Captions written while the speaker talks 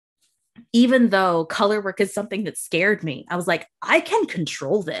even though color work is something that scared me, I was like, I can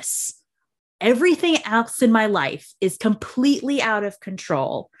control this. Everything else in my life is completely out of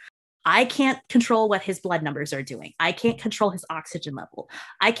control. I can't control what his blood numbers are doing. I can't control his oxygen level.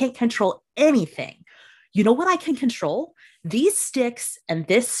 I can't control anything. You know what I can control? These sticks and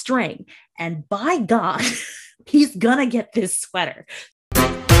this string. And by God, he's gonna get this sweater.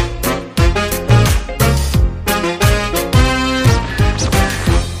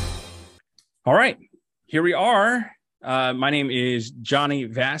 All right, here we are. My name is Johnny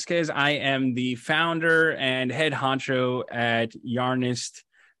Vasquez. I am the founder and head honcho at Yarnist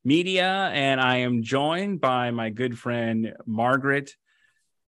Media, and I am joined by my good friend Margaret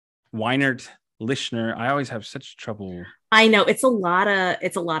Weinert-Lishner. I always have such trouble. I know it's a lot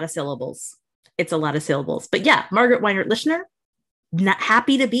of syllables. It's a lot of syllables. But yeah, Margaret Weinert-Lishner,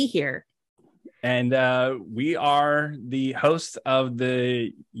 happy to be here. And we are the host of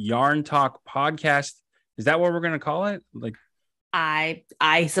the Yarn Talk podcast. Is that what we're going to call it? Like, I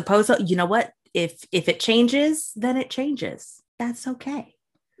suppose so. You know what? If it changes, then it changes. That's okay.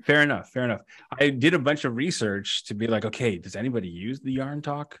 Fair enough. I did a bunch of research to be like, okay, does anybody use the Yarn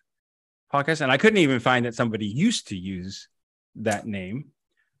Talk podcast? And I couldn't even find that somebody used to use that name.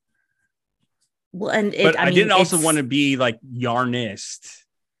 Well, and I didn't also want to be like Yarnist.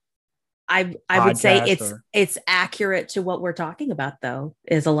 I would say it's accurate to what we're talking about, though,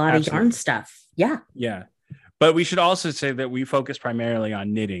 is a lot of yarn stuff. Yeah. But we should also say that we focus primarily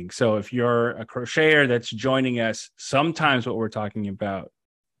on knitting. So if you're a crocheter that's joining us, sometimes what we're talking about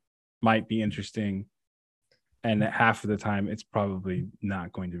might be interesting. And half of the time, it's probably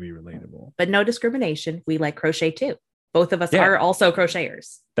not going to be relatable. But no discrimination. We like crochet, too. Both of us are also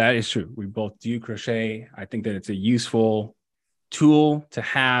crocheters. That is true. We both do crochet. I think that it's a useful tool to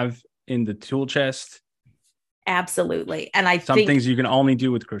have in the tool chest. Absolutely. And some things you can only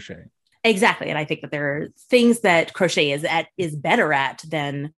do with crochet. Exactly. And I think that there are things that crochet is better at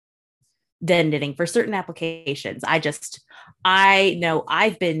than knitting for certain applications. I know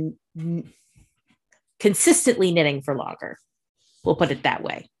I've been consistently knitting for longer. We'll put it that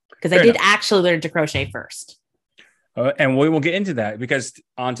way. Because I did actually learn to crochet first. And we will get into that because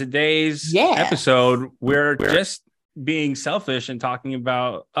on today's episode, we're just being selfish and talking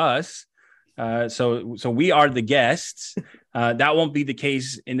about us. So we are the guests. That won't be the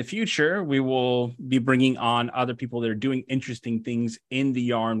case in the future. We will be bringing on other people that are doing interesting things in the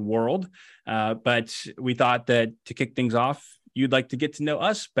yarn world. But we thought that to kick things off, you'd like to get to know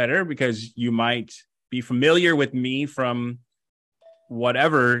us better because you might be familiar with me from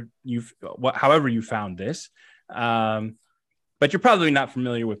however you found this. But you're probably not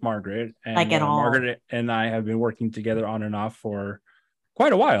familiar with Margaret. And, like at all. Margaret and I have been working together on and off for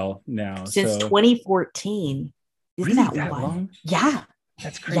quite a while now. Since 2014. Isn't really that long? Yeah.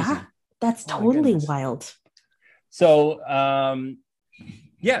 That's crazy. Yeah, that's totally wild. So,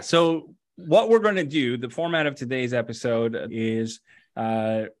 so what we're going to do, the format of today's episode is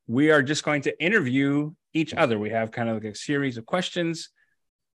we are just going to interview each other. We have kind of like a series of questions.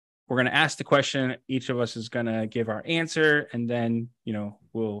 We're going to ask the question. Each of us is going to give our answer, and then,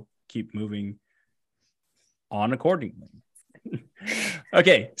 we'll keep moving on accordingly.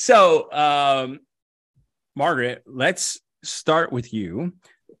 Okay. So, Margaret, let's start with you.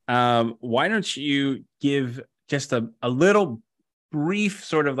 Why don't you give just a little brief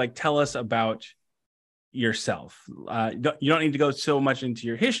sort of like tell us about yourself? You don't need to go so much into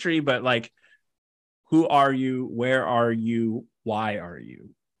your history, but like, who are you? Where are you? Why are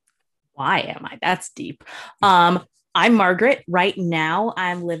you? Why am I? That's deep. I'm Margaret. Right now,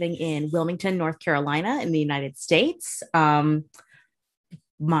 I'm living in Wilmington, North Carolina in the United States.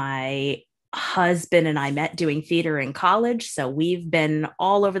 My husband and I met doing theater in college. So we've been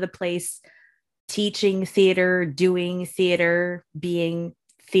all over the place, teaching theater, doing theater, being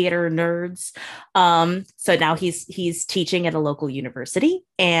theater nerds. So now he's teaching at a local university.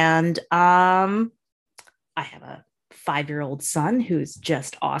 And I have a 5-year-old son who's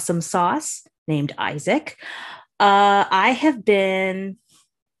just awesome sauce named Isaac. I have been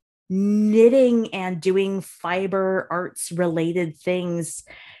knitting and doing fiber arts related things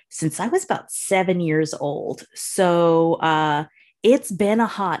since I was about 7 years old. So it's been a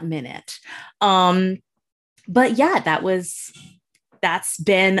hot minute. But yeah, that's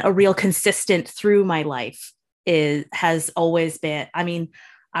been a real consistent through my life. Has always been,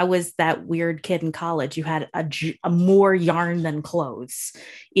 I was that weird kid in college. You had a more yarn than clothes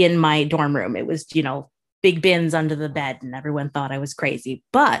in my dorm room. It was, big bins under the bed, and everyone thought I was crazy.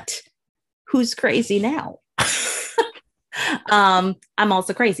 But who's crazy now? I'm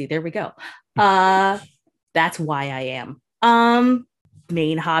also crazy. There we go. That's why I am.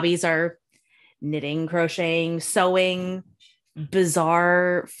 Main hobbies are knitting, crocheting, sewing,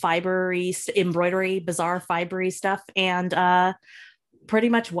 bizarre fibery embroidery, bizarre fibery stuff, and pretty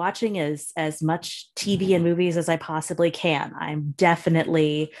much watching as much TV and movies as I possibly can. I'm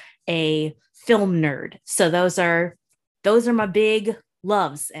definitely a film nerd. So those are my big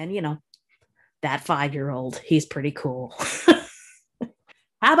loves. And that 5-year-old, he's pretty cool.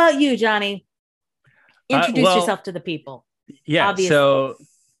 How about you, Johnny? Introduce yourself to the people. Yeah. Obviously.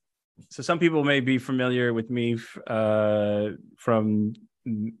 So some people may be familiar with me from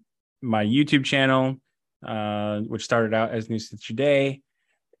my YouTube channel, which started out as News Today,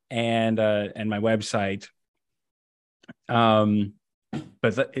 and my website.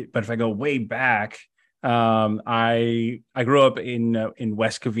 But if I go way back, I grew up in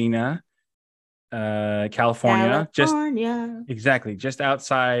West Covina, California, just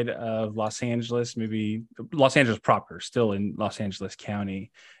outside of Los Angeles, maybe Los Angeles proper, still in Los Angeles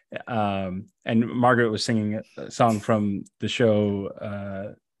County. And Margaret was singing a song from the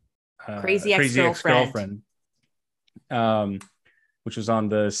show Crazy Ex-Girlfriend, which was on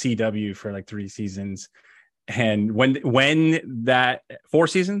the CW for like 3 seasons. And when that 4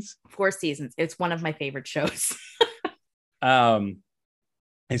 seasons, it's one of my favorite shows. As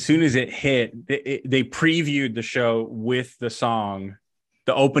soon as it hit, they previewed the show with the song.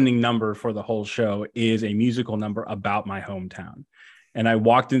 The opening number for the whole show is a musical number about my hometown. And I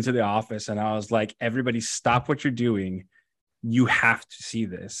walked into the office and I was like, everybody stop what you're doing. You have to see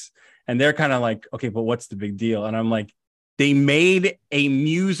this. And they're kind of like, okay, but what's the big deal? And I'm like, they made a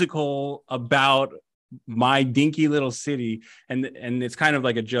musical about my dinky little city. And it's kind of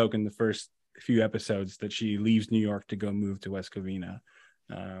like a joke in the first few episodes that she leaves New York to go move to West Covina.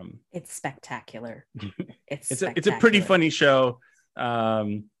 It's spectacular. It's a pretty funny show.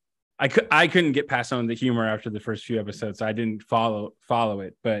 I couldn't get past some of the humor after the first few episodes, so I didn't follow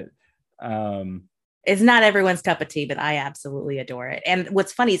it. But it's not everyone's cup of tea, but I absolutely adore it. And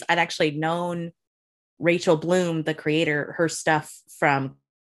what's funny is I'd actually known Rachel Bloom, the creator, her stuff from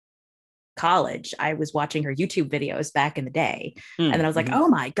college. I was watching her YouTube videos back in the day, and then I was like, oh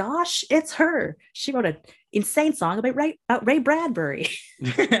my gosh, it's her. She wrote an insane song about Ray Bradbury.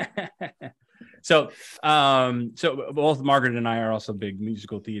 So both Margaret and I are also big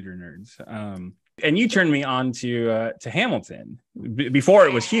musical theater nerds. And you turned me on to Hamilton before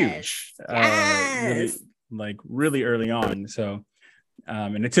it was huge. Really early on. So,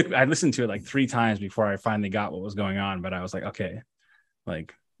 and I listened to it like 3 times before I finally got what was going on. But I was like, okay,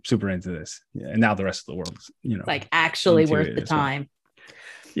 like super into this. Yeah, and now the rest of the world, it's like actually worth the time.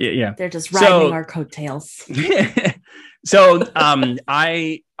 Well. Yeah. They're just riding our coattails. So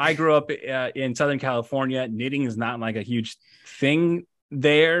I grew up in Southern California. Knitting is not like a huge thing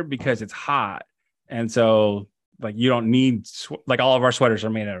there because it's hot. And so like you don't need like all of our sweaters are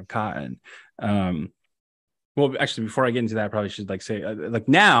made out of cotton. Well, actually, before I get into that, I probably should like say like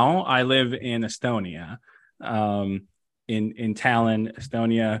now I live in Estonia, in Tallinn,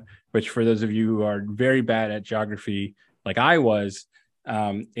 Estonia, which for those of you who are very bad at geography, like I was,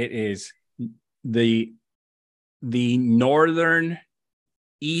 it is the northern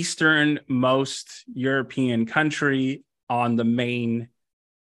easternmost European country on the main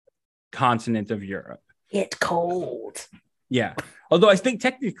continent of Europe. It's cold. Yeah. Although I think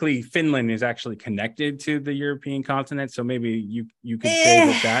technically Finland is actually connected to the European continent. So maybe you could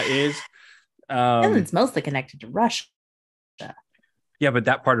say that is. Finland's mostly connected to Russia. Yeah, but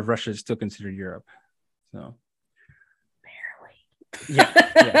that part of Russia is still considered Europe. So barely.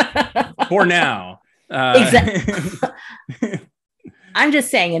 Yeah. For now. Exactly. I'm just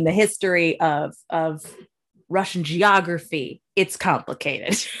saying in the history of Russian geography, it's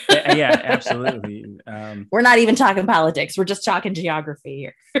complicated. Yeah, absolutely. We're not even talking politics. We're just talking geography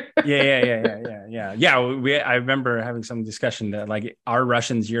here. Yeah. I remember having some discussion that like, are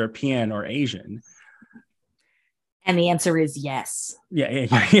Russians European or Asian? And the answer is yes. Yeah.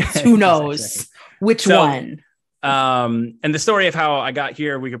 Who knows which one? And the story of how I got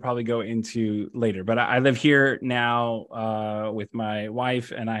here, we could probably go into later. But I live here now with my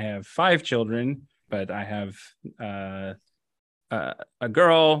wife, and I have 5 children. But I have a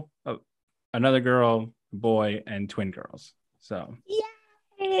girl, another girl, a boy, and twin girls. So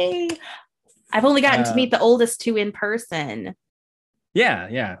yay! I've only gotten to meet the oldest 2 in person.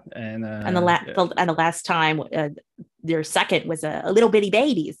 Yeah, and the last time, their second was a little bitty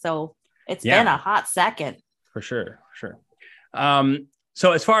baby. So it's been a hot second. For sure.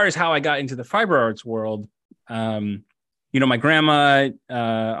 So as far as how I got into the fiber arts world, my grandma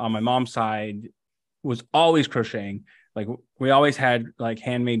on my mom's side was always crocheting. Like we always had like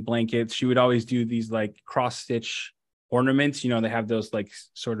handmade blankets. She would always do these like cross stitch ornaments. They have those like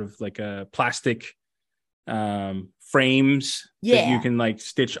sort of like a plastic frames that you can like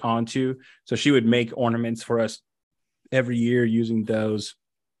stitch onto. So she would make ornaments for us every year using those.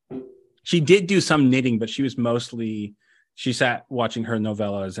 She did do some knitting, but she sat watching her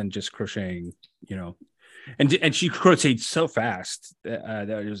novellas and just crocheting, and she crocheted so fast that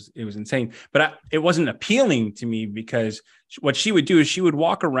it was insane. But it wasn't appealing to me because what she would do is she would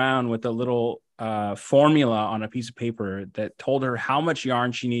walk around with a little formula on a piece of paper that told her how much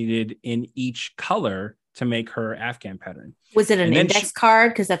yarn she needed in each color to make her Afghan pattern. Was it an index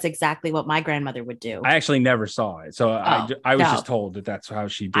card? Because that's exactly what my grandmother would do. I actually never saw it. So I was just told that that's how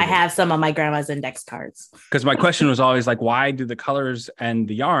she did it. I have some of my grandma's index cards. Because my question was always like, why do the colors and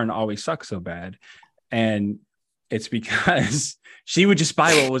the yarn always suck so bad? And it's because she would just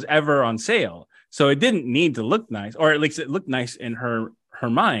buy what was ever on sale. So it didn't need to look nice, or at least it looked nice in her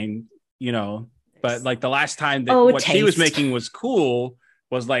mind, but like the last time that she was making was cool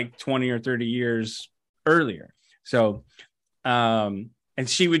was like 20 or 30 years earlier. So, and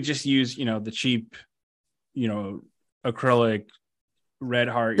she would just use, the cheap, acrylic red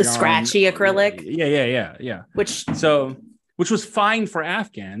heart, the yarn. Scratchy acrylic. Yeah. Which was fine for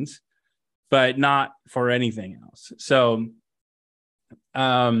Afghans, but not for anything else. So,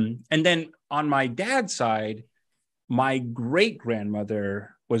 and then on my dad's side, my great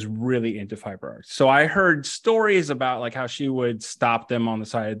grandmother was really into fiber arts. So I heard stories about like how she would stop them on the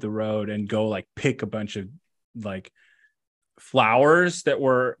side of the road and go like pick a bunch of like flowers that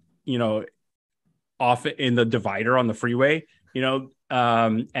were, off in the divider on the freeway,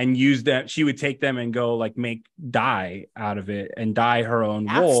 and use them. She would take them and go like make dye out of it and dye her own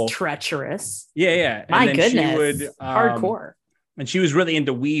wool. That's treacherous. Yeah. My goodness. She would, hardcore. And she was really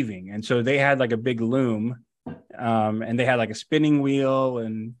into weaving. And so they had like a big loom. And they had like a spinning wheel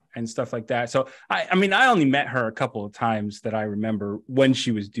and stuff like that. So I only met her a couple of times that I remember when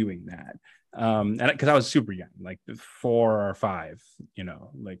she was doing that. And because I was super young, like 4 or 5,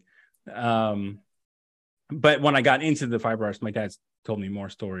 but when I got into the fiber arts, my dad told me more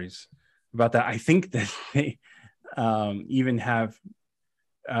stories about that. I think that they even have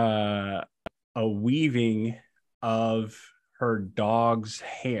a weaving of her dog's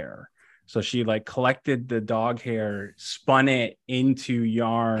hair. So she like collected the dog hair, spun it into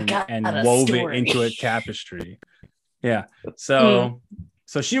yarn, and wove it into a tapestry. Yeah. So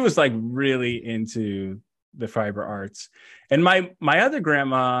she was like really into the fiber arts. And my other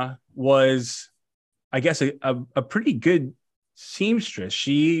grandma was, I guess, a pretty good seamstress.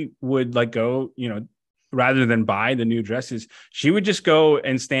 She would like go, rather than buy the new dresses, she would just go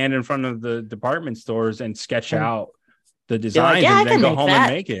and stand in front of the department stores and sketch out the designs and then go home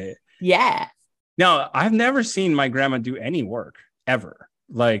and make it. Yeah. Now, I've never seen my grandma do any work ever.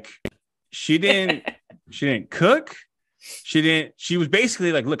 Like she didn't cook. She was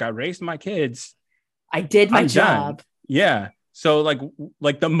basically like, look, I raised my kids. I did my job. Done. Yeah. So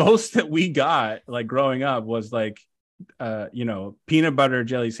like the most that we got like growing up was like, peanut butter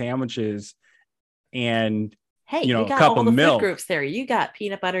jelly sandwiches and hey, you got a cup all of the milk. Food groups there. You got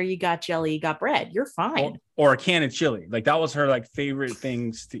peanut butter, you got jelly, you got bread. You're fine. Or a can of chili. Like that was her like favorite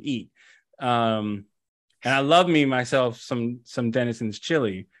things to eat. And I love myself some Denison's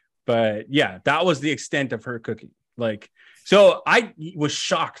chili, but yeah, that was the extent of her cooking. Like, so I was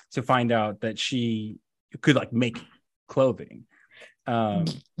shocked to find out that she could like make clothing.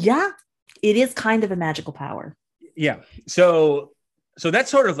 Yeah, it is kind of a magical power. Yeah. So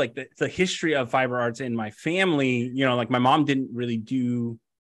that's sort of like the history of fiber arts in my family. Like my mom didn't really do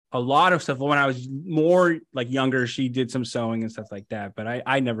a lot of stuff. When I was more like younger, she did some sewing and stuff like that, but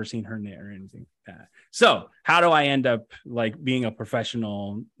I never seen her knit or anything like that. So how do I end up like being a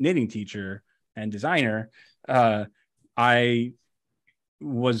professional knitting teacher and designer? I'll do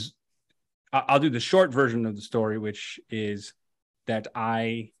the short version of the story, which is that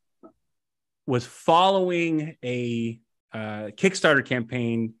I was following a Kickstarter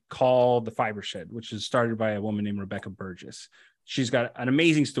campaign called The Fiber Shed, which is started by a woman named Rebecca Burgess. She's got an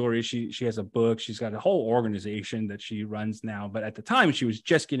amazing story. She has a book. She's got a whole organization that she runs now. But at the time, she was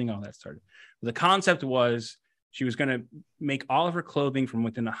just getting all that started. The concept was she was going to make all of her clothing from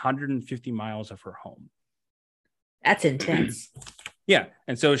within 150 miles of her home. That's intense. Yeah.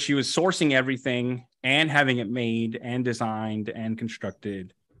 And so she was sourcing everything and having it made and designed and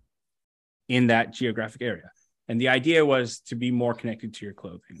constructed in that geographic area. And the idea was to be more connected to your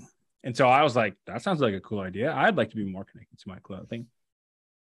clothing. And so I was like, that sounds like a cool idea. I'd like to be more connected to my clothing.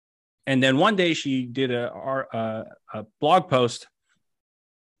 And then one day she did a blog post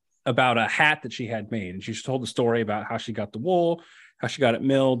about a hat that she had made. And she told the story about how she got the wool, how she got it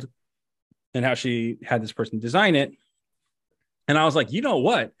milled, and how she had this person design it. And I was like, you know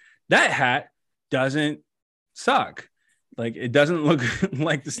what? That hat doesn't suck. Like, it doesn't look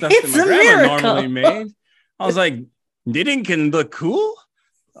like the stuff that my grandma normally made. I was like, knitting can look cool.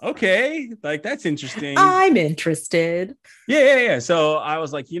 Okay, like that's interesting. I'm interested. Yeah. So I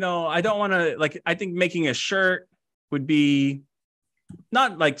was like, I don't want to, like, I think making a shirt would be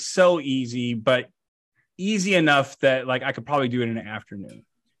not like so easy, but easy enough that like I could probably do it in an afternoon.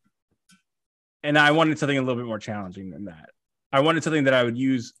 And I wanted something a little bit more challenging than that. I wanted something that I would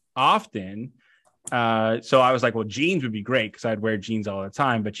use often. So I was like, well, jeans would be great because I'd wear jeans all the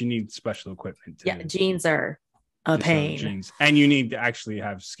time, but you need special equipment. Yeah, jeans are a pain. Jeans. And you need to actually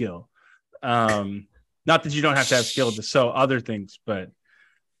have skill. Not that you don't have to have skill to sew other things, but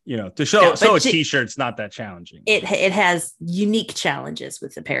to sew a t-shirt's not that challenging. It has unique challenges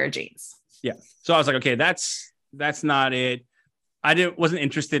with a pair of jeans. Yeah. So I was like, okay, that's not it. I wasn't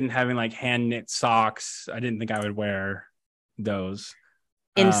interested in having like hand knit socks. I didn't think I would wear those.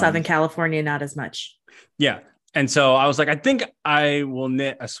 In Southern California, not as much. Yeah. And so I was like, I think I will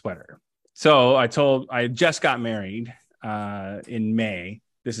knit a sweater. So I just got married in May.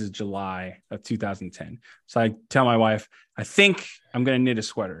 This is July of 2010. So I tell my wife, I think I'm going to knit a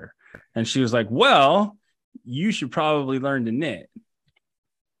sweater. And she was like, well, you should probably learn to knit.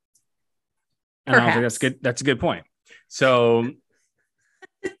 And Perhaps. I was like, that's a good point. So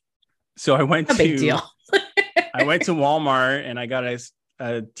I went big deal. I went to Walmart and I got a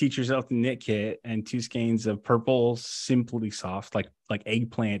teach yourself to knit kit and 2 skeins of purple Simply Soft, like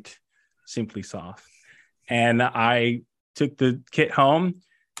eggplant Simply Soft. And I took the kit home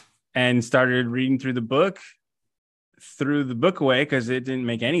and started reading through the book, threw the book away because it didn't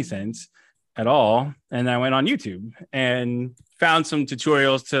make any sense at all. And I went on YouTube and found some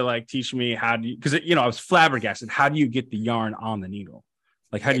tutorials to like teach me how to, because I was flabbergasted. How do you get the yarn on the needle?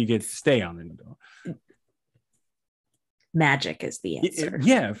 Like, how do you get it to stay on the needle? Magic is the answer.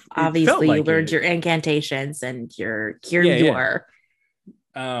 Yeah. Obviously, you learned your incantations and here you are.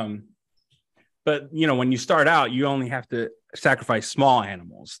 But when you start out, you only have to sacrifice small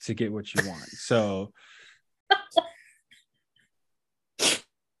animals to get what you want. So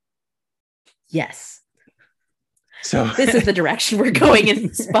yes. So this is the direction we're going in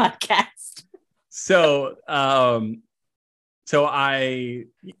this podcast. So I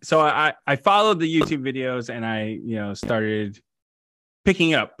followed the YouTube videos and I started picking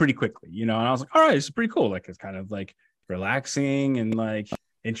it up pretty quickly, and I was like, all right, this is pretty cool. Like, it's kind of like relaxing and like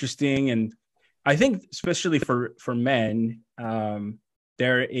interesting. And I think especially for men,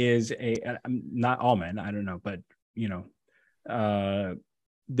 there is not all men, I don't know, but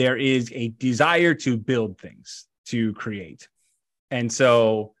there is a desire to build things, to create. And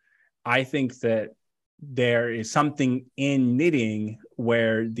so I think that there is something in knitting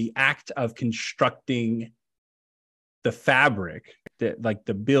where the act of constructing the fabric,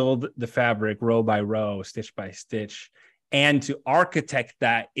 the build the fabric row by row, stitch by stitch, and to architect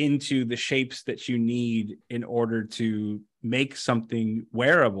that into the shapes that you need in order to make something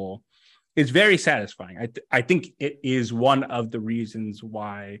wearable is very satisfying. I think it is one of the reasons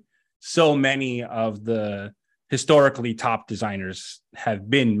why so many of the historically top designers have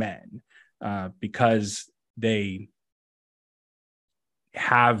been men, because they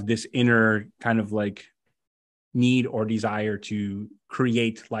have this inner kind of like need or desire to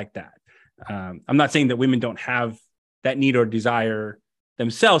create like that. I'm not saying that women don't have that need or desire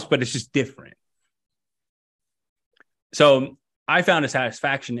themselves, but it's just different. So I found a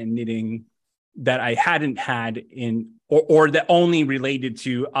satisfaction in knitting that I hadn't had in, or that only related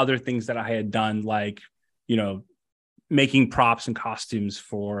to other things that I had done, like, making props and costumes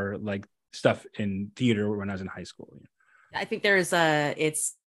for like stuff in theater when I was in high school. I think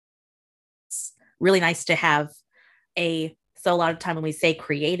it's really nice to have so a lot of time when we say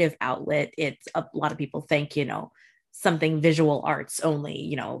creative outlet, it's a lot of people think, something visual arts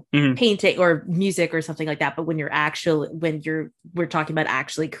only, painting or music or something like that. But when we're talking about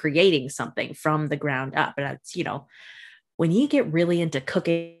actually creating something from the ground up, and that's, when you get really into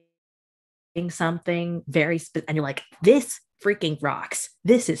cooking something and you're like, this freaking rocks.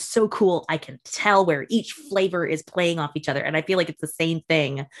 This is so cool. I can tell where each flavor is playing off each other. And I feel like it's the same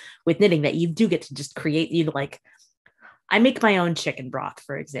thing with knitting, that you do get to just create, I make my own chicken broth,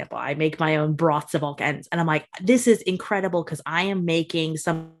 for example. I make my own broths of all kinds. And I'm like, this is incredible because I am making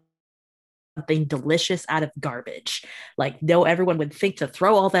something delicious out of garbage. Like, no, everyone would think to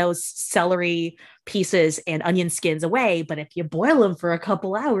throw all those celery pieces and onion skins away. But if you boil them for a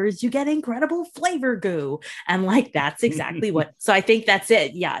couple hours, you get incredible flavor goo. And like, that's exactly so I think that's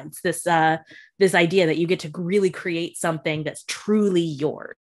it. Yeah. It's this idea that you get to really create something that's truly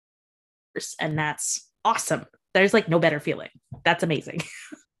yours. And that's awesome. There's like no better feeling. That's amazing.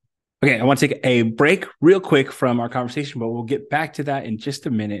 Okay, I want to take a break real quick from our conversation, but we'll get back to that in just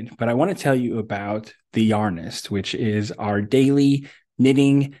a minute. But I want to tell you about the Yarnist, which is our daily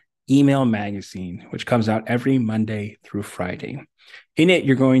knitting email magazine, which comes out every Monday through Friday. In it,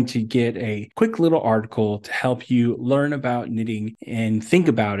 you're going to get a quick little article to help you learn about knitting and think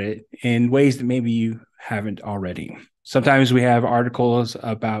about it in ways that maybe you haven't already. Sometimes we have articles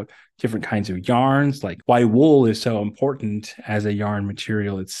about different kinds of yarns, like why wool is so important as a yarn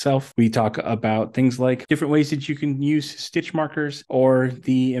material itself. We talk about things like different ways that you can use stitch markers, or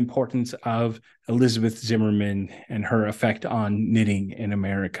the importance of Elizabeth Zimmerman and her effect on knitting in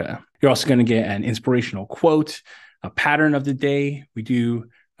America. You're also going to get an inspirational quote, a pattern of the day. We do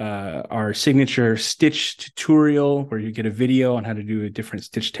our signature stitch tutorial, where you get a video on how to do a different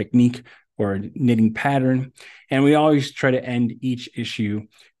stitch technique or knitting pattern. And we always try to end each issue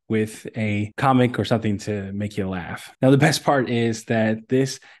with a comic or something to make you laugh. Now, the best part is that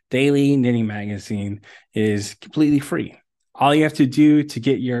this daily knitting magazine is completely free. All you have to do to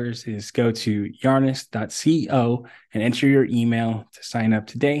get yours is go to yarnist.co and enter your email to sign up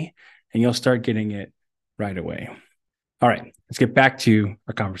today, and you'll start getting it right away. All right, let's get back to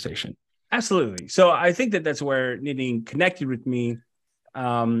our conversation. Absolutely. So I think that that's where knitting connected with me.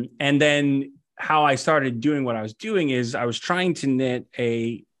 And then how I started doing what I was doing is I was trying to knit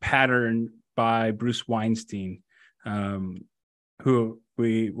a pattern by Bruce Weinstein, who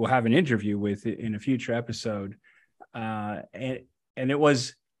we will have an interview with in a future episode. And it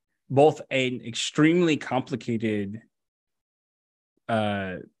was both an extremely complicated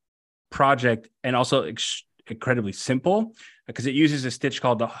project and also incredibly simple, because it uses a stitch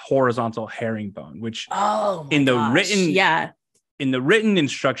called the horizontal herringbone, which in the written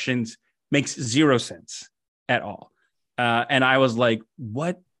instructions makes zero sense at all. And I was like,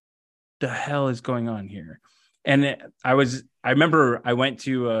 what the hell is going on here? And I remember I went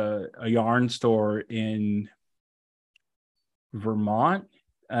to a yarn store in Vermont,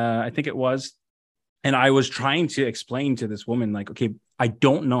 I think it was. And I was trying to explain to this woman, like, okay, I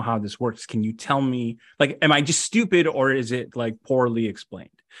don't know how this works. Can you tell me, like, am I just stupid, or is it like poorly explained?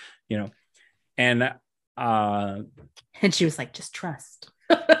 You know? And she was like, just trust.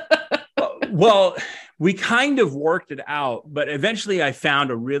 Well, we kind of worked it out, but eventually I found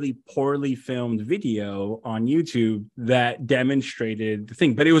a really poorly filmed video on YouTube that demonstrated the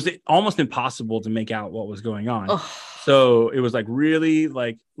thing, but it was almost impossible to make out what was going on. So it was like really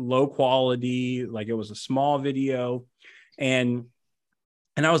like low quality, like it was a small video. And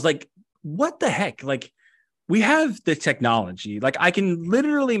I was like, what the heck? Like, we have the technology. Like, I can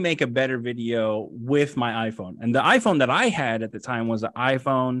literally make a better video with my iPhone. And the iPhone that I had at the time was the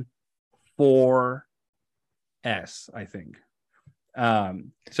iPhone 4S, I think.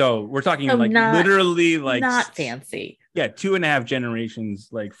 So we're talking literally like not fancy. Yeah, 2.5 generations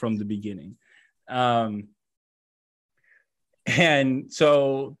like from the beginning. And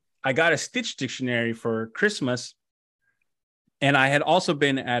so I got a stitch dictionary for Christmas. And I had also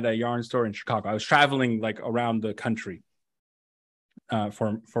been at a yarn store in Chicago. I was traveling like around the country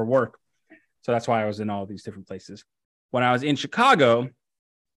for work. So that's why I was in all these different places. When I was in Chicago,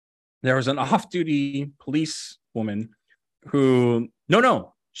 there was an off-duty police woman who,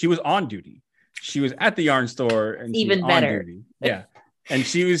 she was on duty. She was at the yarn store and even she was better. on duty. Yeah. And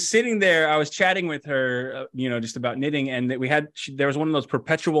she was sitting there. I was chatting with her, just about knitting. And there was one of those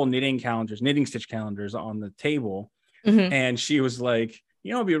perpetual knitting stitch calendars on the table. Mm-hmm. And she was like,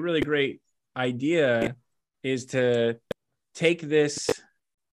 it'd be a really great idea is to take this,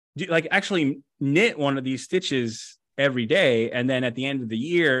 like actually knit one of these stitches every day. And then at the end of the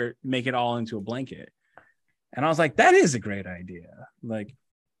year, make it all into a blanket. And I was like, that is a great idea. Like,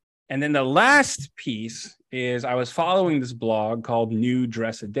 and then the last piece is I was following this blog called New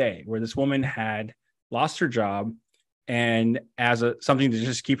Dress a Day, where this woman had lost her job. And as something to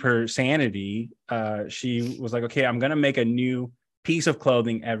just keep her sanity, she was like, okay, I'm going to make a new piece of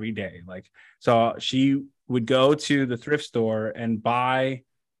clothing every day. Like, so she would go to the thrift store and buy,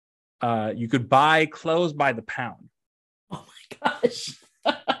 you could buy clothes by the pound. Oh my gosh.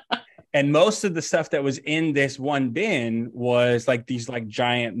 And most of the stuff that was in this one bin was like these like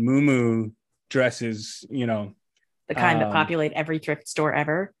giant muumuu dresses, the kind that populate every thrift store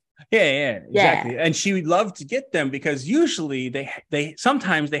ever. Yeah, exactly. And she would love to get them because usually they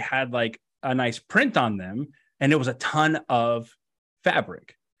sometimes they had like a nice print on them and it was a ton of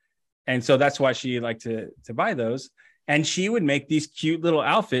fabric. And so that's why she liked to buy those. And she would make these cute little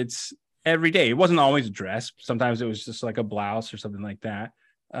outfits every day. It wasn't always a dress. Sometimes it was just like a blouse or something like that.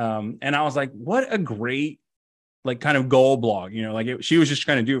 And I was like, what a great like kind of goal blog, she was just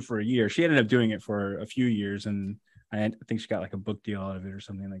trying to do it for a year. She ended up doing it for a few years, and I think she got like a book deal out of it or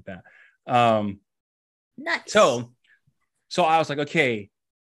something like that. Nice. So I was like, okay,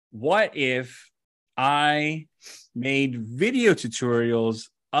 what if I made video tutorials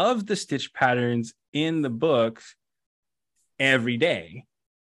of the stitch patterns in the book every day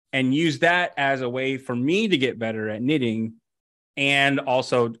and use that as a way for me to get better at knitting, and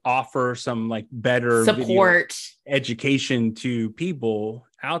also offer some like better support education to people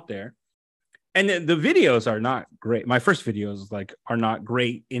out there. And the videos are not great. My first videos are not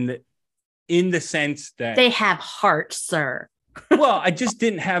great in the sense that they have heart, sir. Well, I just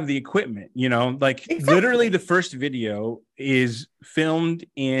didn't have the equipment, exactly. Literally the first video is filmed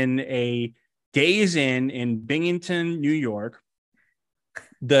in a Days in Binghamton, New York.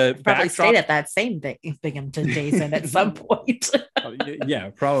 The probably stayed at that same Binghamton Days Inn at some point. Yeah,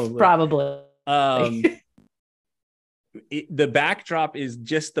 probably. The backdrop is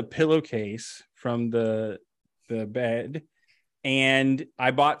just the pillowcase from the bed, and I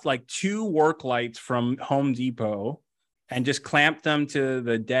bought like 2 work lights from Home Depot and just clamped them to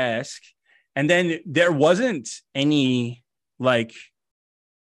the desk. And then there wasn't any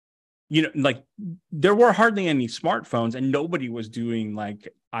there were hardly any smartphones, and nobody was doing like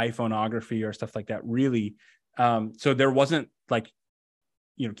iPhoneography or stuff like that, really. So there wasn't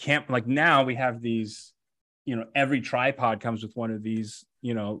now we have these, every tripod comes with one of these,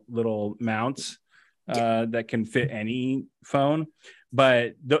 little mounts that can fit any phone,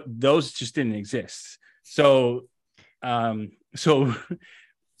 but those just didn't exist. So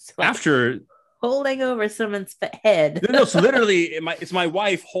after holding over someone's head. No, so literally it's my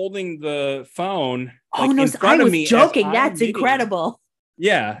wife holding the phone in front of me. Joking. That's incredible.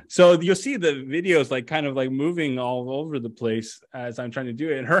 Yeah. So you'll see the videos kind of moving all over the place as I'm trying to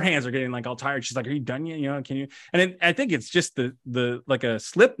do it. And her hands are getting all tired. She's like, "Are you done yet? Can you?" And I think it's just the like a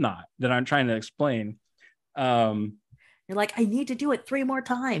slip knot that I'm trying to explain. You're like, I need to do it 3 more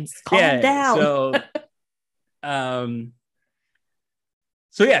times. Calm down.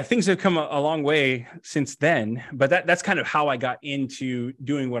 So yeah, things have come a long way since then, but that's kind of how I got into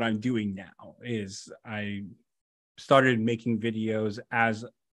doing what I'm doing now. Is I started making videos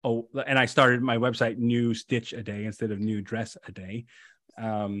and I started my website New Stitch a Day instead of New Dress a Day,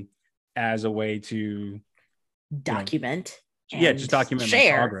 as a way to document. Just document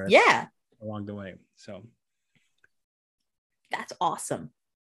share. My progress. Yeah, along the way. So that's awesome.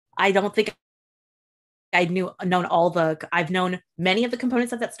 I don't think I've known many of the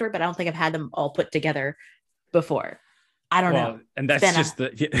components of that story, but I don't think I've had them all put together before. I don't know. And that's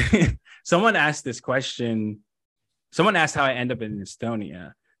someone asked this question. Someone asked how I end up in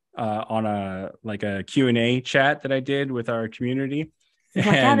Estonia on a Q&A chat that I did with our community.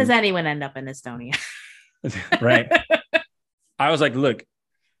 How does anyone end up in Estonia? Right. I was like, look,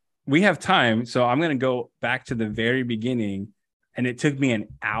 we have time. So I'm going to go back to the very beginning. And it took me an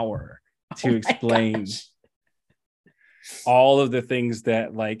hour to explain all of the things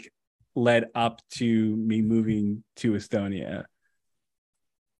that led up to me moving to Estonia.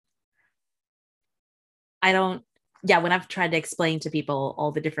 When I've tried to explain to people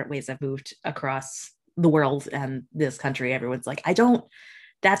all the different ways I've moved across the world and this country, everyone's like,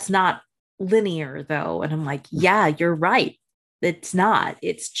 that's not linear though. And I'm like, yeah, you're right. It's not.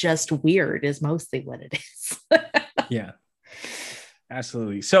 It's just weird is mostly what it is. Yeah,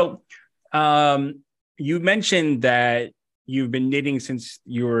 absolutely. So you mentioned that you've been knitting since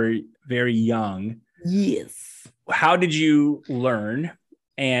you were very young. Yes. How did you learn?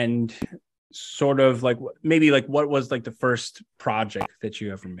 And sort of what was the first project that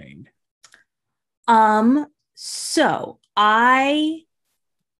you ever made? So I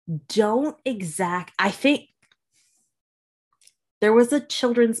think there was a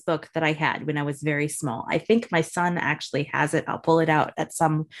children's book that I had when I was very small. I think my son actually has it. I'll pull it out at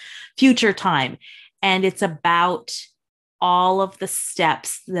some future time. And it's about all of the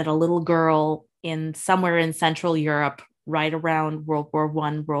steps that a little girl somewhere in Central Europe, right around World War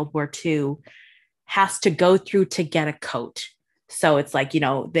I, World War II, has to go through to get a coat. So it's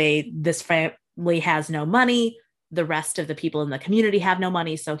this family has no money. The rest of the people in the community have no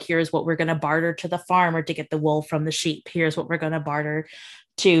money. So here's what we're going to barter to the farmer to get the wool from the sheep. Here's what we're going to barter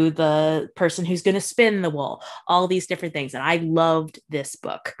to the person who's going to spin the wool, all these different things. And I loved this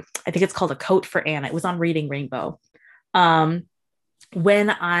book. I think it's called A Coat for Anna. It was on Reading Rainbow. When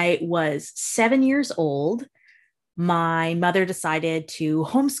I was 7 years old, my mother decided to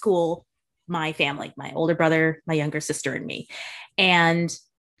homeschool my family, my older brother, my younger sister, and me. And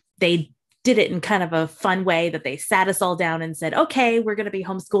they did it in kind of a fun way that they sat us all down and said, okay, we're going to be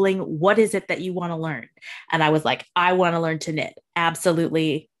homeschooling. What is it that you want to learn? And I was like, I want to learn to knit.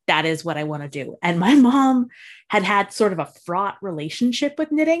 Absolutely. That is what I want to do. And my mom had sort of a fraught relationship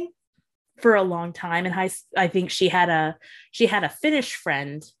with knitting for a long time. And I think she had a Finnish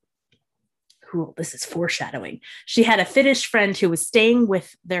friend who, this is foreshadowing. She had a Finnish friend who was staying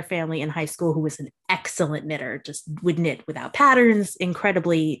with their family in high school, who was an excellent knitter, just would knit without patterns,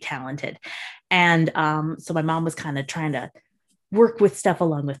 incredibly talented. And so my mom was kind of trying to work with stuff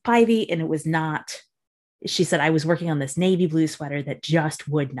along with Pivy, and it was not, she said, I was working on this navy blue sweater that just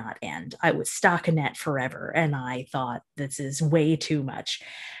would not end. I was stockinette forever. And I thought, this is way too much.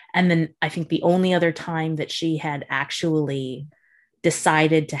 And then I think the only other time that she had actually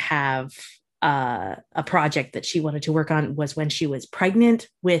decided to have a project that she wanted to work on was when she was pregnant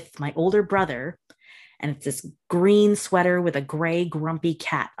with my older brother. And it's this green sweater with a gray grumpy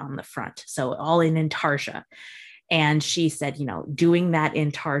cat on the front. So all in intarsia. And she said, doing that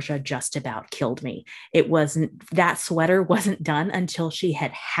intarsia just about killed me. That sweater wasn't done until she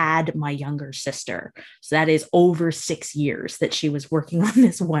had my younger sister. So that is over 6 years that she was working on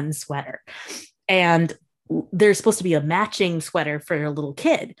this one sweater. And there's supposed to be a matching sweater for a little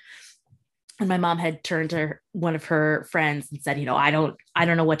kid. And my mom had turned to one of her friends and said, I don't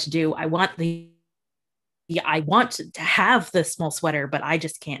know what to do. I want to have the small sweater, but I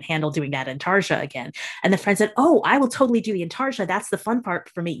just can't handle doing that intarsia again. And the friend said, oh, I will totally do the intarsia. That's the fun part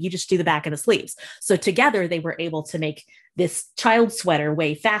for me. You just do the back and the sleeves. So together they were able to make this child sweater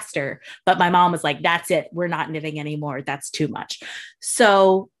way faster. But my mom was like, that's it. We're not knitting anymore. That's too much.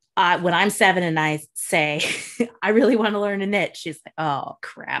 So when I'm 7 and I say, I really want to learn to knit, she's like, oh,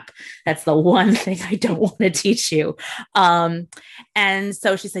 crap. That's the one thing I don't want to teach you. And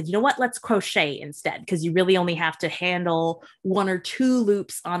so she said, you know what, let's crochet instead, because you really only have to handle 1 or 2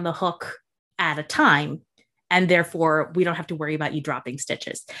 loops on the hook at a time. And therefore, we don't have to worry about you dropping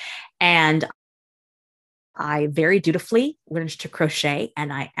stitches. And I very dutifully learned to crochet,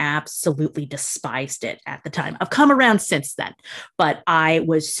 and I absolutely despised it at the time. I've come around since then, but I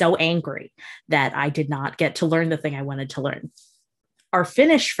was so angry that I did not get to learn the thing I wanted to learn. Our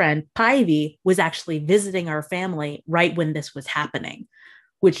Finnish friend, Pivy, was actually visiting our family right when this was happening,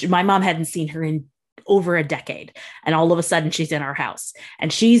 which my mom hadn't seen her in over a decade. And all of a sudden she's in our house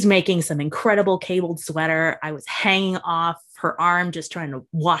and she's making some incredible cabled sweater. I was hanging off her arm, just trying to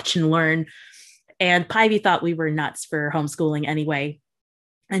watch and learn. And Pivy thought we were nuts for homeschooling anyway.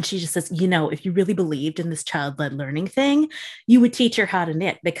 And she just says, if you really believed in this child-led learning thing, you would teach her how to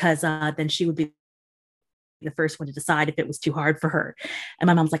knit, because then she would be the first one to decide if it was too hard for her. And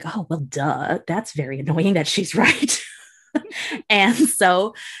my mom's like, oh, well, duh. That's very annoying that she's right. And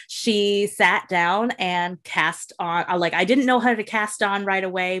so she sat down and cast on. I didn't know how to cast on right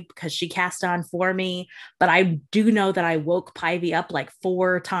away because she cast on for me, but I do know that I woke Pivy up like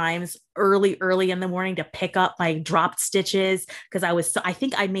 4 times early in the morning to pick up my dropped stitches, because I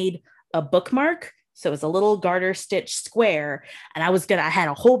think I made a bookmark. So it was a little garter stitch square, and I had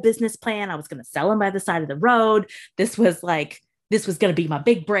a whole business plan. I was going to sell them by the side of the road. This was going to be my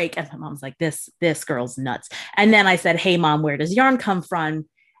big break. And my mom's like, this girl's nuts. And then I said, hey, Mom, where does yarn come from?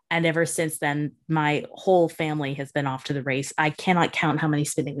 And ever since then, my whole family has been off to the race. I cannot count how many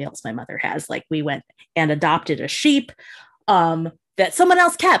spinning wheels my mother has. Like, we went and adopted a sheep that someone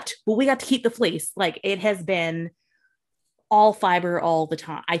else kept, but we got to keep the fleece. Like, it has been all fiber all the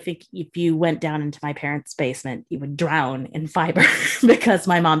time. I think if you went down into my parents' basement, you would drown in fiber because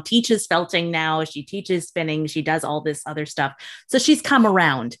my mom teaches felting now. She teaches spinning. She does all this other stuff. So she's come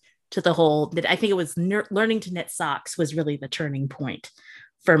around to the whole, I think it was learning to knit socks was really the turning point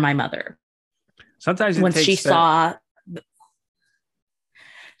for my mother. Sometimes once she saw,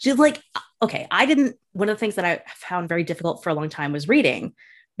 she's like, okay, one of the things that I found very difficult for a long time was reading,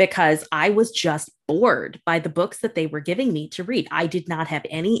 because I was just bored by the books that they were giving me to read. I did not have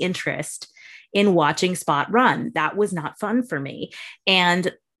any interest in watching Spot run. That was not fun for me.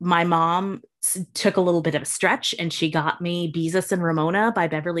 And my mom took a little bit of a stretch, and she got me Beezus and Ramona by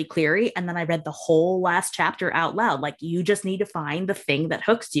Beverly Cleary. And then I read the whole last chapter out loud. Like, you just need to find the thing that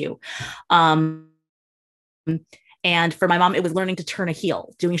hooks you. And for my mom, it was learning to turn a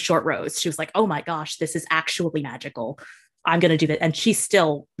heel, doing short rows. She was like, oh my gosh, this is actually magical. I'm going to do that. And she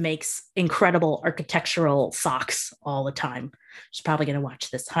still makes incredible architectural socks all the time. She's probably going to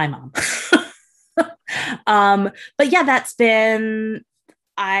watch this. Hi, Mom. But yeah,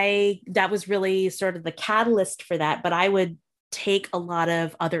 that was really sort of the catalyst for that. But I would take a lot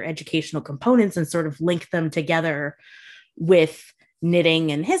of other educational components and sort of link them together with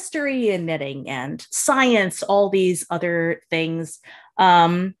knitting and history and knitting and science, all these other things.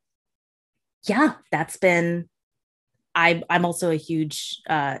 yeah, I'm also a huge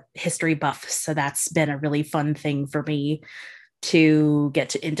history buff, so that's been a really fun thing for me to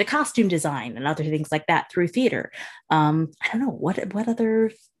get into costume design and other things like that through theater. I don't know what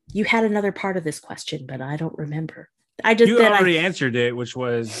other, you had another part of this question, but I don't remember. You already answered it, which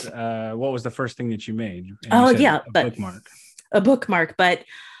was what was the first thing that you made? And oh you said yeah, a but bookmark. A bookmark, but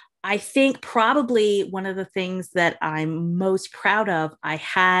I think probably one of the things that I'm most proud of, I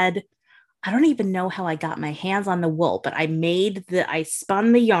don't even know how I got my hands on the wool, but I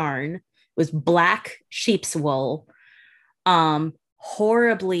spun the yarn. It was black sheep's wool,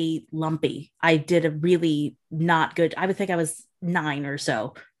 horribly lumpy. I did a really not good, I would think I was 9 or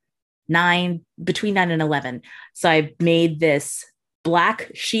so, between 9 and 11. So I made this black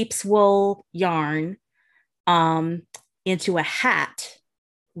sheep's wool yarn um, into a hat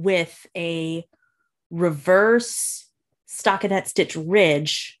with a reverse stockinette stitch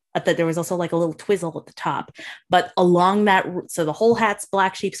ridge. That there was also like a little twizzle at the top, but along that, so the whole hat's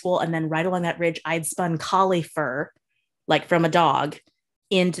black sheep's wool, and then right along that ridge, I'd spun collie fur, like from a dog,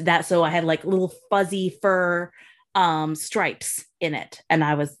 into that. So I had like little fuzzy fur stripes in it, and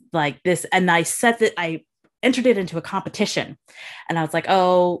I was like this, and I entered it into a competition, and I was like,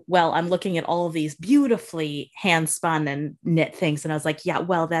 oh well, I'm looking at all of these beautifully hand spun and knit things, and I was like, yeah,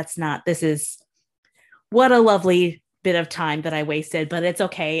 well, this is what a lovely bit of time that I wasted, but it's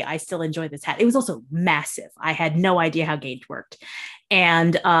okay. I still enjoy this hat. It was also massive. I had no idea how gauge worked.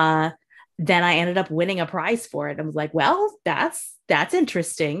 And then I ended up winning a prize for it. I was like, well, that's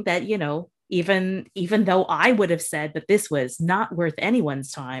interesting that, even though I would have said that this was not worth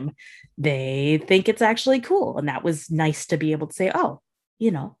anyone's time, they think it's actually cool. And that was nice to be able to say, oh,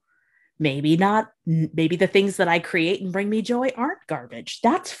 maybe not, maybe the things that I create and bring me joy aren't garbage.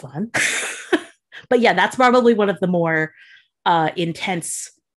 That's fun. But yeah, that's probably one of the more intense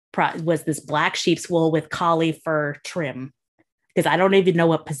was this black sheep's wool with collie fur trim, because I don't even know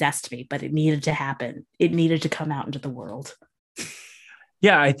what possessed me, but it needed to happen. It needed to come out into the world.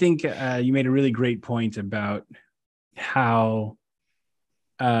 Yeah, I think you made a really great point about how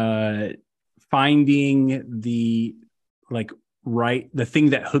finding the thing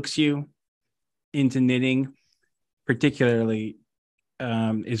that hooks you into knitting, particularly,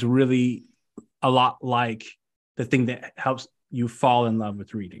 is really a lot like the thing that helps you fall in love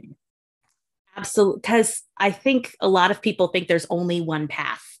with reading. Absolutely. Because I think a lot of people think there's only one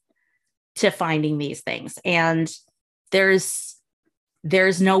path to finding these things. And there's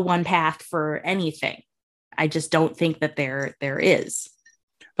no one path for anything. I just don't think that there is.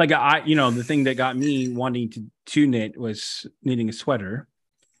 Like the thing that got me wanting to knit was knitting a sweater.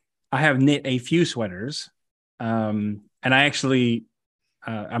 I have knit a few sweaters. And I actually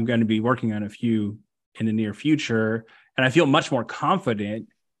I'm going to be working on a few in the near future. And I feel much more confident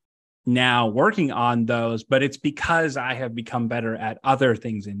now working on those, but it's because I have become better at other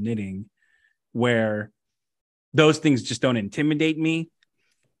things in knitting where those things just don't intimidate me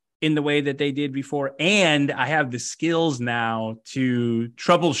in the way that they did before. And I have the skills now to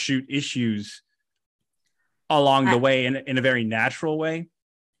troubleshoot issues along the way in a very natural way.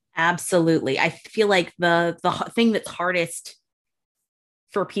 Absolutely. I feel like the thing that's hardest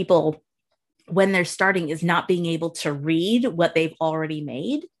for people when they're starting is not being able to read what they've already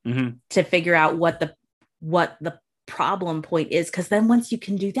made, to figure out what the problem point is. Because then once you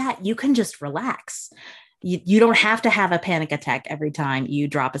can do that, you can just relax. You don't have to have a panic attack every time you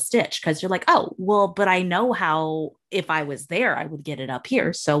drop a stitch, because you're like, oh, well, but I know how, if I was there, I would get it up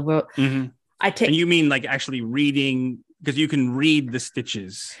here. So and you mean like actually reading, because you can read the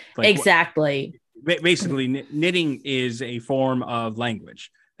stitches. Like exactly. Basically, knitting is a form of language.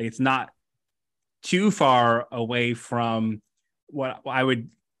 It's not too far away from what I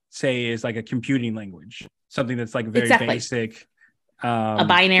would say is like a computing language, something that's like very basic. A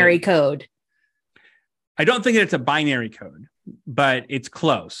binary code. I don't think it's a binary code, but it's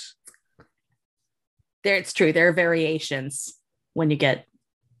close. It's true. There are variations when you get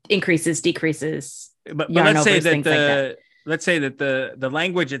increases, decreases. But let's say that let's say that the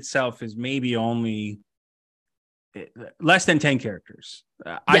language itself is maybe only less than 10 characters.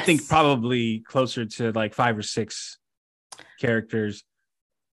 Yes. I think probably closer to like 5 or 6 characters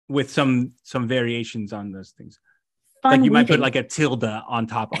with some variations on those things. Like you might put like a tilde on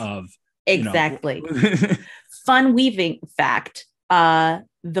top of. Exactly. Fun weaving fact.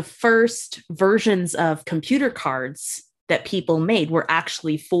 The first versions of computer cards that people made were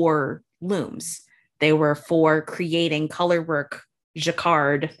actually for looms. They were for creating color work,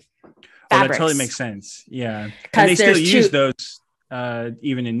 jacquard fabrics. Oh, that totally makes sense. Yeah. And they still use those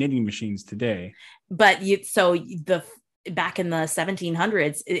even in knitting machines today. But back in the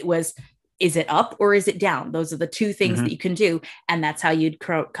 1700s, is it up or is it down? Those are the two things that you can do. And that's how you'd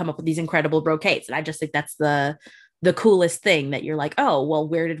come up with these incredible brocades. And I just think that's the coolest thing, that you're like, oh, well,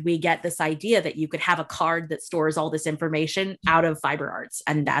 where did we get this idea that you could have a card that stores all this information out of fiber arts?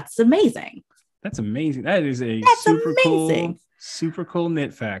 And that's amazing. That's amazing. That is That's amazing. Super cool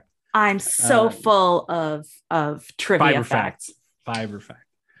knit fact. I'm so full of trivia facts. Fiber fact.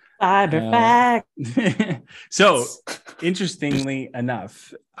 So interestingly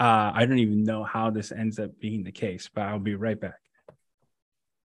enough, I don't even know how this ends up being the case, but I'll be right back.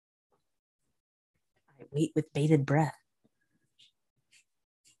 I wait with bated breath.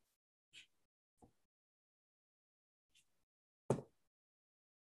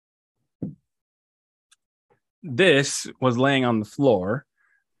 This was laying on the floor,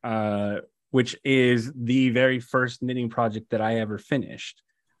 which is the very first knitting project that I ever finished.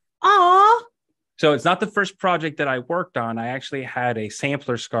 Aww. So it's not the first project that I worked on. I actually had a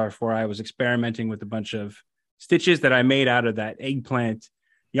sampler scarf where I was experimenting with a bunch of stitches that I made out of that eggplant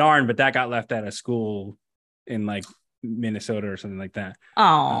yarn, but that got left out of school in like Minnesota or something like that.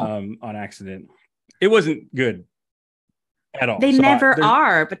 On accident. It wasn't good at all. They never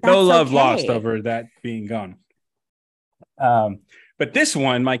are, but that's no love okay. Lost over that being gone. But this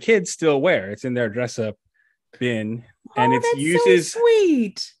one, my kids still wear. It's in their dress up bin, and it uses so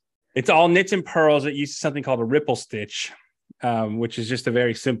sweet. It's all knits and pearls. It uses something called a ripple stitch, which is just a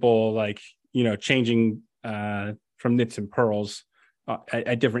very simple, like, changing from knits and pearls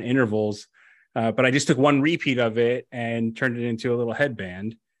at different intervals. But I just took one repeat of it and turned it into a little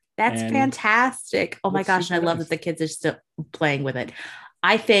headband. That's fantastic. Oh my gosh. And I love that the kids are still playing with it.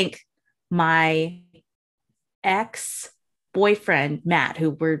 I think my ex-boyfriend, Matt,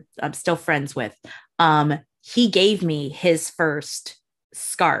 who I'm still friends with, he gave me his first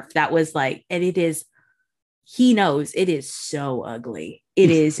scarf that was like, and he knows it is so ugly.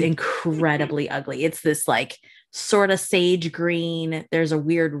 It is incredibly ugly. It's this like sort of sage green. There's a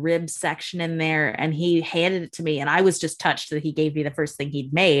weird rib section in there, and he handed it to me, and I was just touched that he gave me the first thing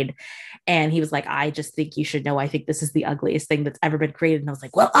he'd made. And he was like, I just think you should know, I think this is the ugliest thing that's ever been created. And I was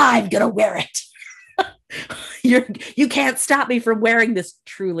like, well, I'm gonna wear it. You can't stop me from wearing this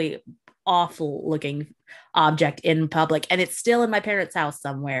truly awful looking object in public. And it's still in my parents' house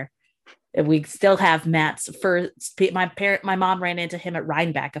somewhere. We still have Matt's first. My mom ran into him at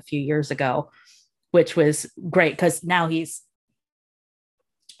Rhinebeck a few years ago, which was great because now he's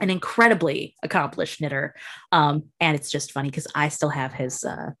an incredibly accomplished knitter. And it's just funny because I still have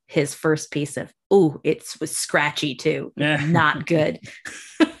his first piece of, it was scratchy too. Not good.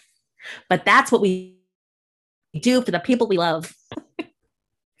 But that's what we do for the people we love.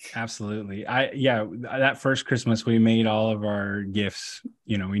 Absolutely. That first Christmas we made all of our gifts,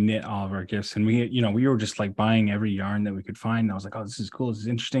 we knit all of our gifts, and we were just like buying every yarn that we could find. And I was like, oh, this is cool. This is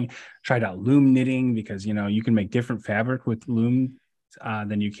interesting. Tried out loom knitting because, you can make different fabric with loom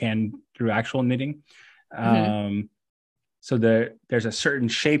than you can through actual knitting. So there's a certain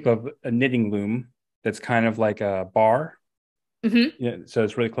shape of a knitting loom that's kind of like a bar. So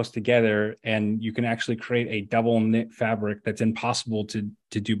it's really close together, and you can actually create a double knit fabric that's impossible to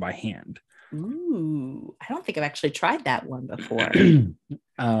do by hand. Ooh, I don't think I've actually tried that one before. I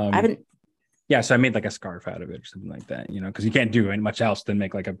haven't. Yeah, so I made like a scarf out of it or something like that, because you can't do much else than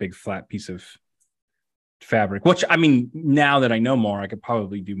make like a big flat piece of fabric, which, I mean, now that I know more, I could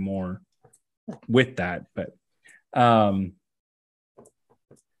probably do more with that, but they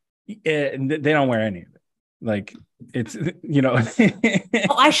don't wear any of it. Like, it's,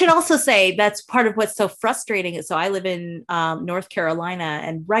 I should also say that's part of what's so frustrating. So I live in North Carolina,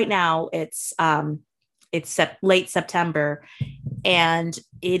 and right now it's late September, and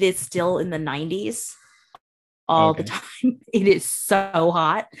it is still in the 90s all the time. It is so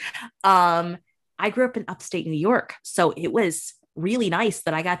hot. I grew up in upstate New York, so it was really nice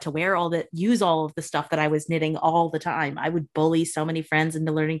that I got to use all of the stuff that I was knitting all the time. I would bully so many friends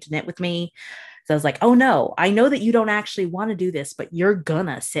into learning to knit with me. So I was like, oh no, I know that you don't actually want to do this, but you're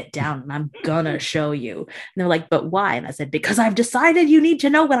gonna sit down and I'm gonna show you. And they're like, but why? And I said, because I've decided you need to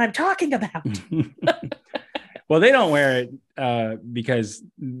know what I'm talking about. Well, they don't wear it because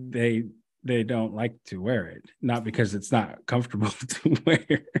they don't like to wear it, not because it's not comfortable to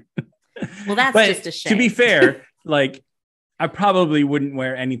wear. Well, that's just a shame. To be fair, like, I probably wouldn't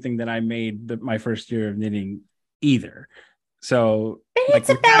wear anything that I made my first year of knitting either. So it's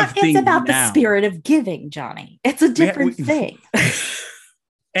about the spirit of giving, Johnny. It's a different thing.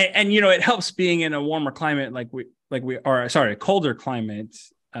 And it helps being in a warmer climate, a colder climate,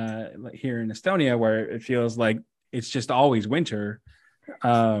 like here in Estonia, where it feels like it's just always winter.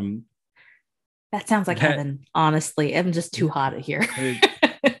 That sounds like heaven. Honestly, I'm just too hot here.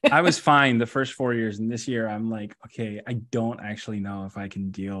 I was fine the first 4 years, and this year I'm like, okay, I don't actually know if I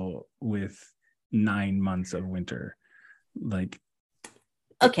can deal with 9 months of winter. Like,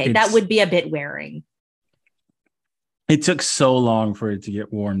 okay, that would be a bit wearing. It took so long for it to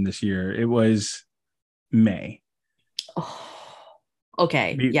get warm this year. It was May. Oh,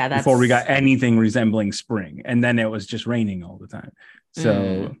 okay. Yeah, that's before we got anything resembling spring. And then it was just raining all the time.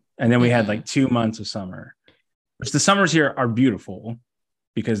 So, and then we had like 2 months of summer, which the summers here are beautiful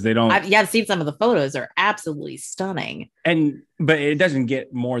because they don't. I've seen some of the photos are absolutely stunning. But it doesn't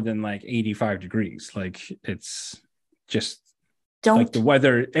get more than like 85 degrees. Like it's just like the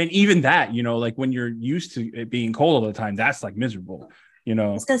weather. And even that, like when you're used to it being cold all the time, that's like miserable. I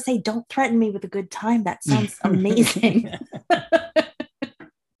was going to say, don't threaten me with a good time. That sounds amazing.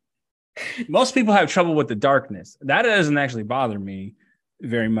 Most people have trouble with the darkness. That doesn't actually bother me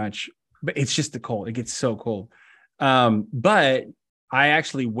very much, but it's just the cold. It gets so cold. But I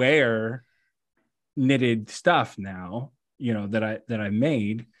actually wear knitted stuff now, that I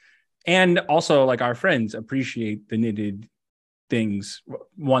made. And also like our friends appreciate the knitted things.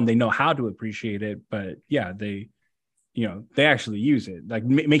 One, they know how to appreciate it, but yeah, they actually use it. Like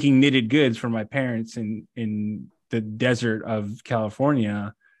making knitted goods for my parents in the desert of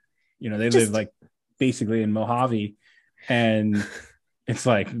California. They live like basically in Mojave, and it's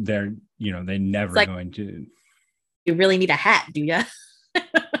like they're never going to. You really need a hat, do you?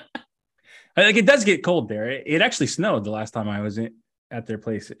 Like it does get cold there. It actually snowed the last time I was at their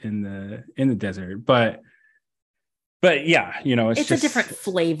place in the desert, but yeah, it's just a different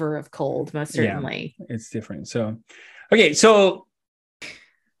flavor of cold, most certainly. Yeah, it's different. So, okay, so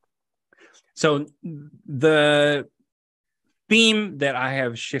the theme that I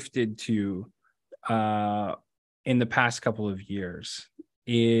have shifted to in the past couple of years,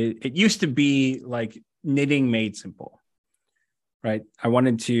 it used to be like knitting made simple, right? I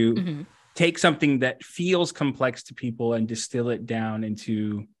wanted to take something that feels complex to people and distill it down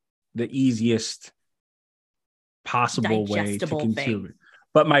into the easiest possible way to consume it.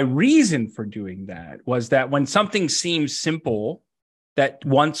 But my reason for doing that was that when something seems simple that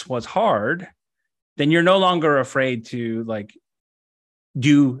once was hard, then you're no longer afraid to like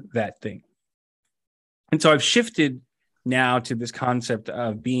do that thing. And so I've shifted now to this concept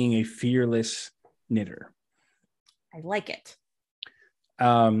of being a fearless knitter. I like it.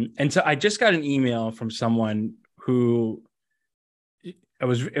 And so I just got an email from someone who it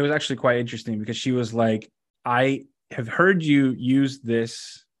was actually quite interesting because she was like, I have heard you use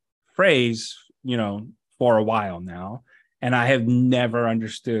this phrase, for a while now, and I have never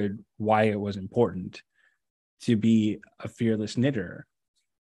understood why it was important to be a fearless knitter,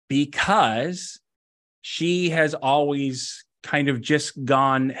 because she has always kind of just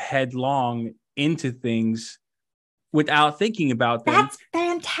gone headlong into things without thinking about them. That's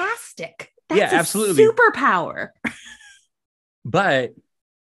fantastic. That's yeah, absolutely. Superpower. But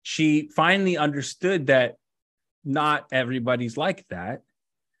she finally understood that not everybody's like that.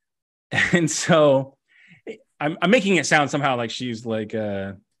 And so I'm making it sound somehow like she's like,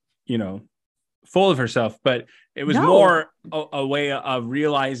 full of herself, but it was more a way of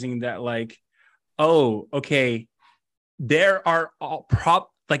realizing that like, oh, okay, there are all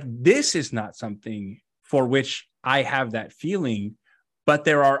like this is not something for which I have that feeling, but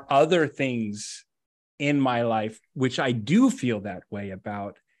there are other things in my life which I do feel that way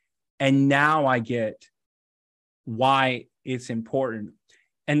about. And now I get why it's important.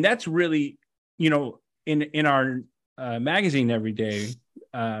 And that's really, in our magazine every day,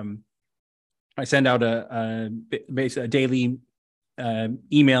 I send out a daily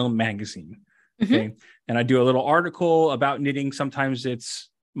email magazine. Okay. And I do a little article about knitting. Sometimes it's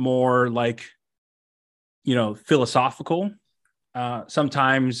more like, philosophical.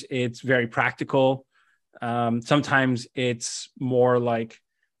 Sometimes it's very practical. Sometimes it's more like,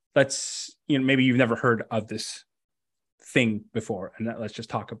 maybe you've never heard of this thing before, and let's just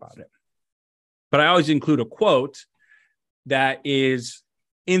talk about it. But I always include a quote that is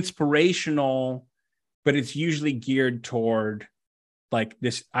inspirational, but it's usually geared toward like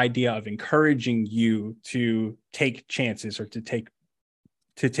this idea of encouraging you to take chances or to take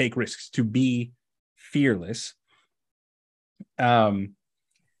risks, to be fearless. And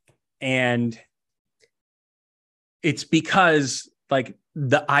it's because like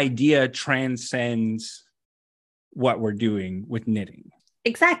the idea transcends what we're doing with knitting.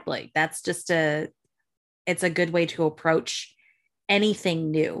 Exactly. That's just it's a good way to approach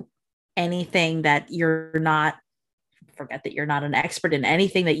anything new, anything that you're not, forget that you're not an expert in,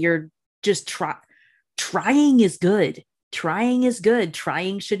 anything that you're just trying is good. Trying is good.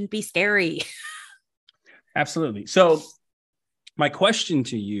 Trying shouldn't be scary. Absolutely. So My question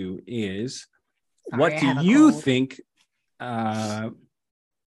to you is, Sorry, what I do have a you cold. think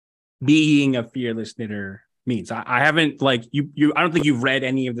being a fearless knitter means? I haven't like you. I don't think you've read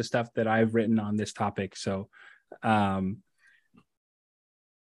any of the stuff that I've written on this topic. Um,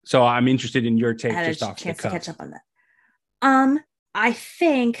 so I'm interested in your I take had a just off the chance to catch cuff. up on that. I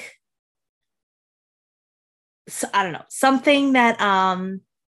think so, I don't know, something that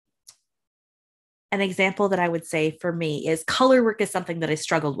an example that I would say for me is color work is something that I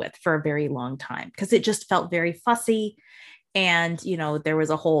struggled with for a very long time because it just felt very fussy. And, there was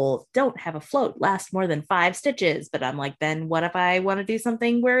a whole don't have a float last more than 5 stitches. But I'm like, then what if I want to do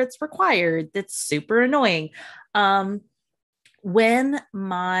something where it's required? That's super annoying. Um, when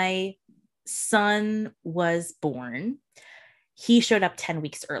my son was born, he showed up 10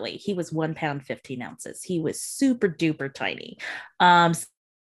 weeks early. He was 1 pound, 15 ounces. He was super duper tiny.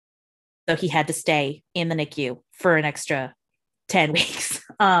 So he had to stay in the NICU for an extra 10 weeks.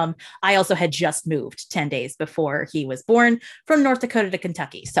 I also had just moved 10 days before he was born from North Dakota to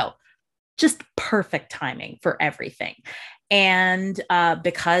Kentucky. So just perfect timing for everything. And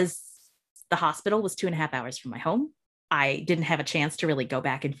because the hospital was 2.5 hours from my home, I didn't have a chance to really go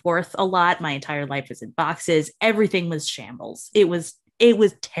back and forth a lot. My entire life was in boxes. Everything was shambles. It was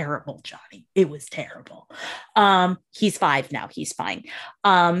terrible, Johnny. It was terrible. He's 5 now. He's fine.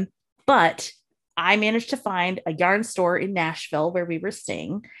 But I managed to find a yarn store in Nashville where we were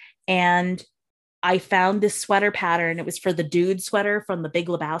staying, and I found this sweater pattern. It was for the dude sweater from the Big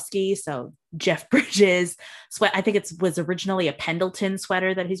Lebowski. So Jeff Bridges sweat. I think it was originally a Pendleton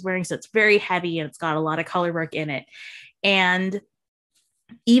sweater that he's wearing. So it's very heavy and it's got a lot of color work in it. And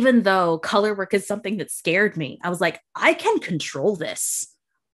even though color work is something that scared me, I was like, I can control this.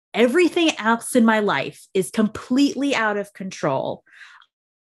 Everything else in my life is completely out of control.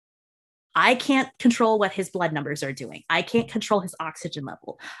 I can't control what his blood numbers are doing. I can't control his oxygen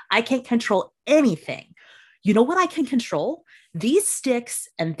level. I can't control anything. You know what I can control? These sticks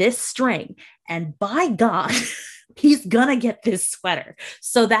and this string. And by God, he's gonna get this sweater.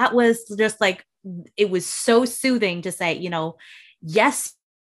 So that was just like, it was so soothing to say, yes,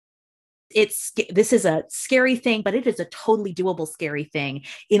 this is a scary thing, but it is a totally doable scary thing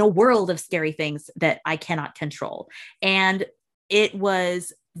in a world of scary things that I cannot control. And it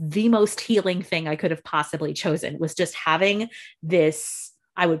was the most healing thing I could have possibly chosen, was just having this.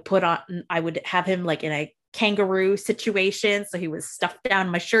 I would have him like in a kangaroo situation. So he was stuffed down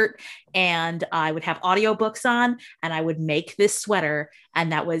my shirt, and I would have audiobooks on, and I would make this sweater.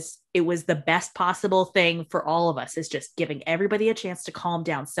 And it was the best possible thing for all of us, is just giving everybody a chance to calm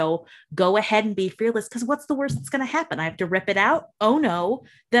down. So go ahead and be fearless, because what's the worst that's going to happen? I have to rip it out. Oh no.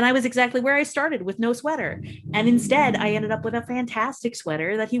 Then I was exactly where I started, with no sweater. And instead I ended up with a fantastic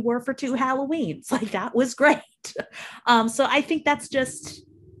sweater that he wore for 2 Halloweens. Like, that was great. So I think that's just,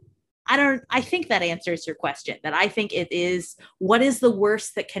 I think that answers your question. That I think it is, what is the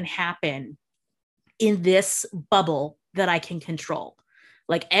worst that can happen in this bubble that I can control?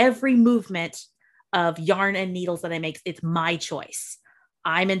 Like, every movement of yarn and needles that I make, it's my choice.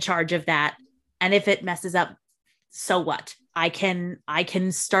 I'm in charge of that. And if it messes up, so what? I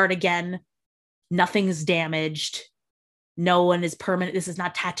can start again. Nothing's damaged. No one is permanent. This is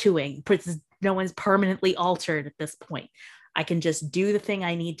not tattooing. No one's permanently altered at this point. I can just do the thing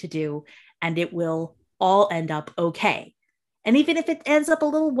I need to do, and it will all end up okay. And even if it ends up a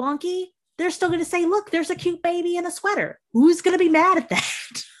little wonky, they're still going to say, look, there's a cute baby in a sweater. Who's going to be mad at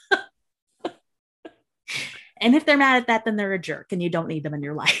that? And if they're mad at that, then they're a jerk and you don't need them in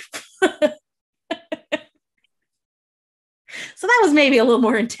your life. So that was maybe a little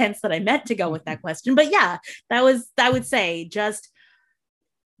more intense than I meant to go with that question. But yeah, I would say, just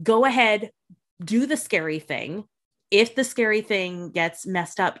go ahead, do the scary thing. If the scary thing gets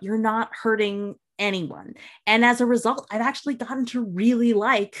messed up, you're not hurting anyone. And as a result, I've actually gotten to really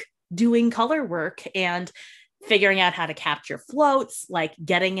like doing color work and figuring out how to capture floats, like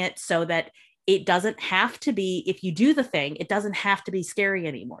getting it so that it doesn't have to be, if you do the thing, it doesn't have to be scary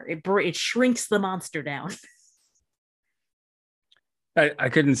anymore. It shrinks the monster down. I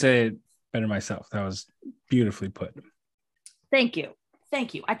couldn't say it better myself. That was beautifully put. Thank you.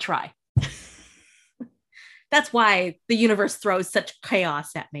 Thank you. I try. That's why the universe throws such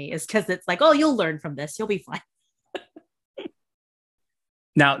chaos at me, is because it's like, oh, you'll learn from this. You'll be fine.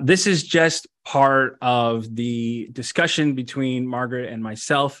 Now, this is just part of the discussion between Margaret and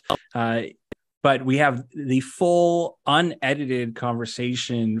myself, but we have the full unedited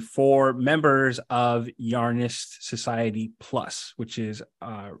conversation for members of Yarnist Society Plus, which is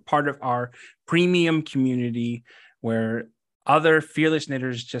part of our premium community, where other fearless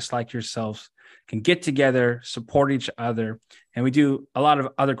knitters just like yourselves can get together, support each other. And we do a lot of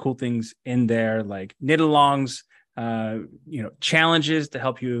other cool things in there, like knit-alongs, challenges to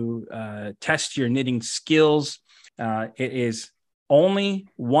help you test your knitting skills. It is only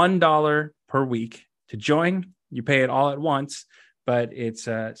 $1 per week to join. You pay it all at once, but it's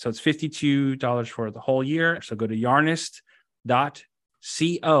 $52 for the whole year. So go to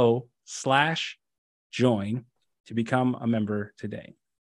yarnist.co/join to become a member today.